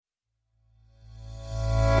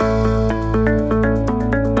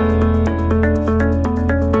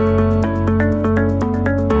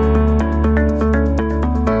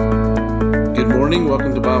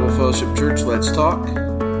Fellowship Church, Let's Talk.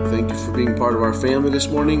 Thank you for being part of our family this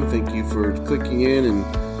morning. Thank you for clicking in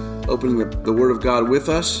and opening the Word of God with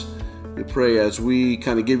us. We pray as we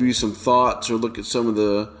kind of give you some thoughts or look at some of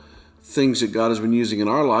the things that God has been using in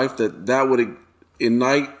our life, that would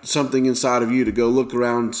ignite something inside of you to go look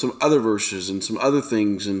around some other verses and some other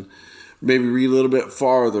things and maybe read a little bit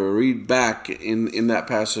farther, read back in that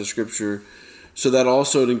passage of Scripture, so that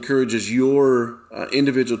also it encourages your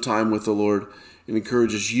individual time with the Lord. It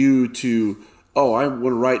encourages you to, I want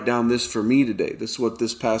to write down this for me today. This is what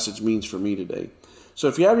this passage means for me today. So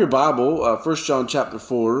if you have your Bible, 1 John chapter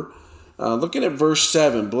 4, looking at verse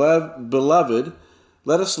 7, Beloved,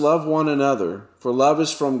 let us love one another, for love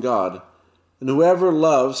is from God. And whoever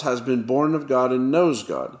loves has been born of God and knows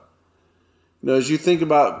God. As you think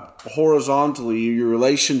about horizontally your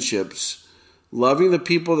relationships, loving the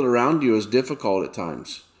people that are around you is difficult at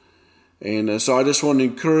times. And so I just want to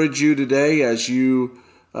encourage you today as you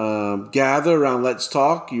gather around Let's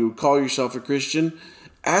Talk, you call yourself a Christian,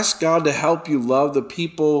 ask God to help you love the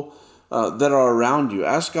people that are around you.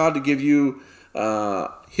 Ask God to give you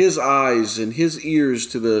His eyes and His ears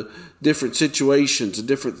to the different situations, the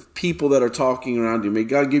different people that are talking around you. May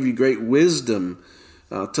God give you great wisdom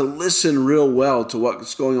to listen real well to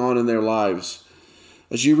what's going on in their lives.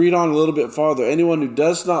 As you read on a little bit farther, anyone who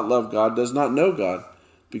does not love God does not know God,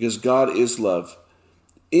 because God is love.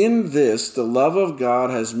 In this, the love of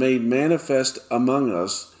God has made manifest among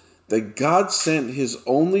us, that God sent His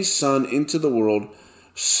only Son into the world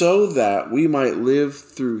so that we might live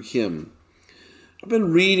through Him. I've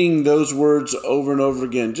been reading those words over and over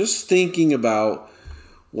again, just thinking about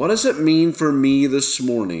what does it mean for me this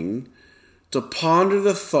morning to ponder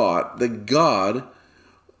the thought that God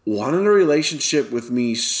wanted a relationship with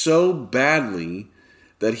me so badly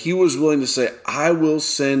that He was willing to say, I will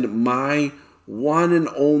send my one and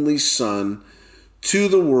only Son to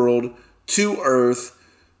the world, to earth,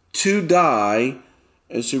 to die.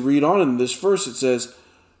 As you read on in this verse, it says,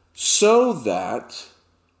 so that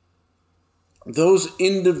those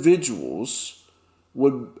individuals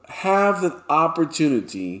would have the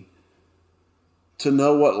opportunity to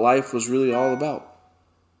know what life was really all about.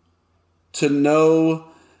 To know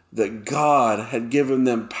that God had given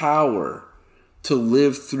them power to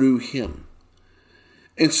live through Him.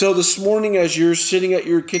 And so this morning, as you're sitting at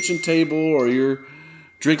your kitchen table, or you're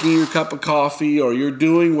drinking your cup of coffee, or you're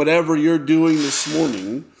doing whatever you're doing this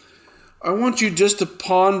morning, I want you just to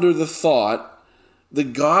ponder the thought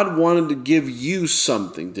that God wanted to give you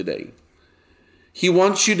something today. He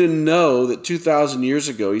wants you to know that 2,000 years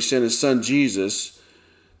ago, He sent His Son Jesus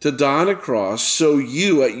to die on a cross so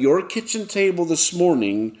you at your kitchen table this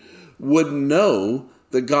morning would know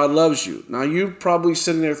that God loves you. Now, you're probably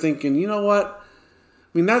sitting there thinking, you know what?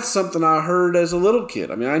 That's something I heard as a little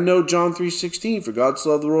kid. I know John 3:16, for God so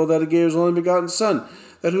loved the world that He gave His only begotten Son,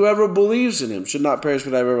 that whoever believes in Him should not perish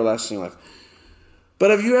but have everlasting life.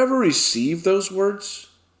 But have you ever received those words?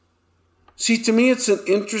 See, to me, it's an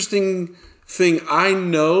interesting thing. I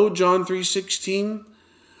know John 3:16,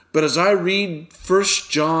 but as I read 1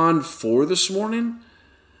 John 4 this morning,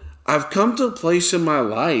 I've come to a place in my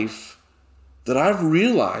life that I've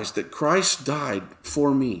realized that Christ died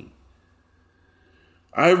for me.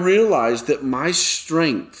 I realized that my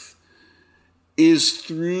strength is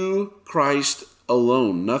through Christ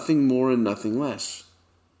alone, nothing more and nothing less.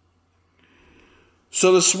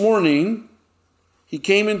 So this morning, He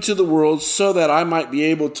came into the world so that I might be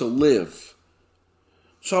able to live.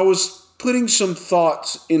 So I was putting some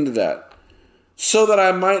thoughts into that, so that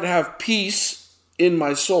I might have peace in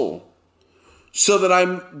my soul, so that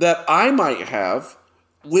I might have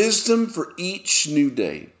wisdom for each new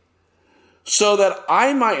day, so that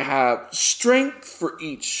I might have strength for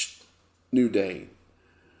each new day,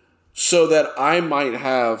 so that I might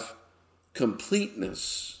have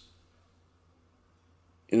completeness.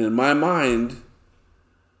 And in my mind,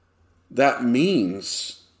 that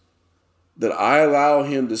means that I allow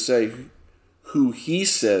Him to say who He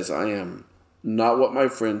says I am, not what my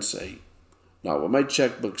friends say, not what my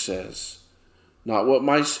checkbook says, not what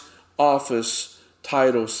my office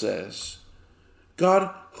title says. God,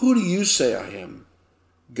 who do You say I am?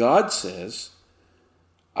 God says,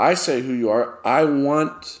 I say who You are. I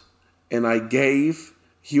want and I gave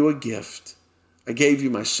You a gift. I gave You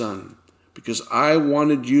my Son because I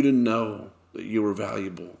wanted you to know that you were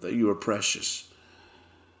valuable, that you were precious.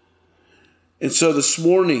 And so this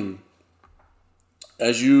morning,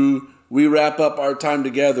 as we wrap up our time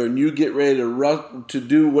together and you get ready to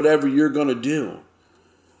do whatever you're going to do,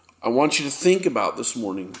 I want you to think about this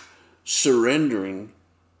morning surrendering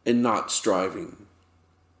and not striving.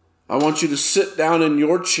 I want you to sit down in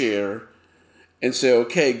your chair and say,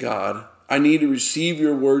 okay, God, I need to receive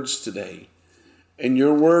your words today. And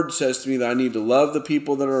your word says to me that I need to love the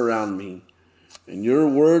people that are around me. And your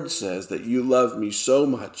word says that you love me so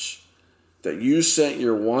much that you sent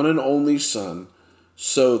your one and only Son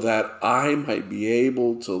so that I might be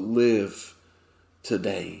able to live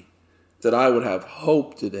today, that I would have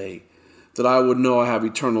hope today, that I would know I have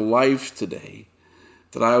eternal life today,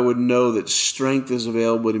 that I would know that strength is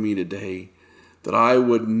available to me today, that I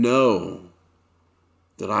would know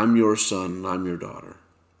that I'm your son and I'm your daughter.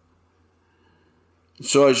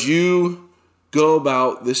 So as you go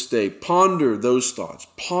about this day, ponder those thoughts.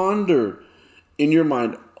 Ponder in your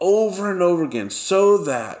mind over and over again so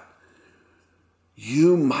that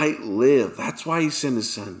you might live. That's why he sent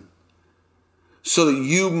his Son. So that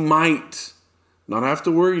you might not have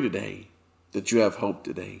to worry today, that you have hope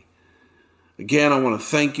today. Again, I want to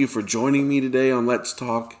thank you for joining me today on Let's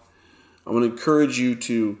Talk. I want to encourage you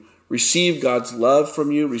to receive God's love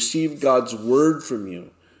from you, receive God's word from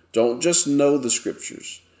you. Don't just know the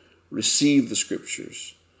scriptures. Receive the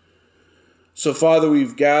scriptures. So, Father,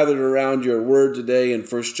 we've gathered around your word today in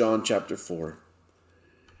 1 John chapter 4.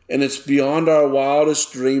 And it's beyond our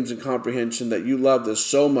wildest dreams and comprehension that you loved us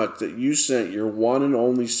so much that you sent your one and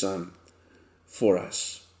only Son for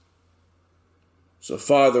us. So,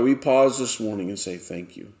 Father, we pause this morning and say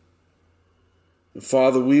thank you. And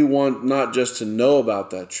Father, we want not just to know about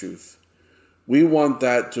that truth. We want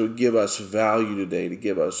that to give us value today, to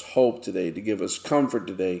give us hope today, to give us comfort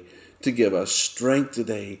today, to give us strength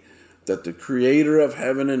today, that the Creator of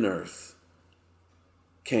heaven and earth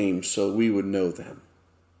came so we would know them.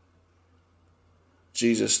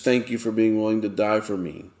 Jesus, thank you for being willing to die for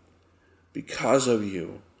me. Because of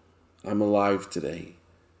you, I'm alive today,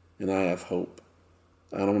 and I have hope.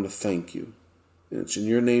 I want to thank you. And it's in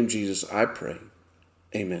your name, Jesus, I pray.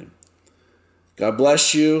 Amen. God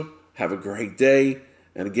bless you. Have a great day.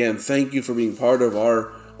 And again, thank you for being part of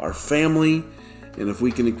our family. And if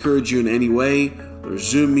we can encourage you in any way, there's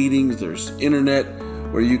Zoom meetings, there's internet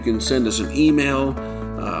where you can send us an email.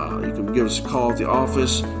 You can give us a call at the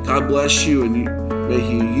office. God bless you, and may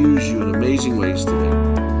He use you in amazing ways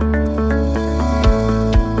today.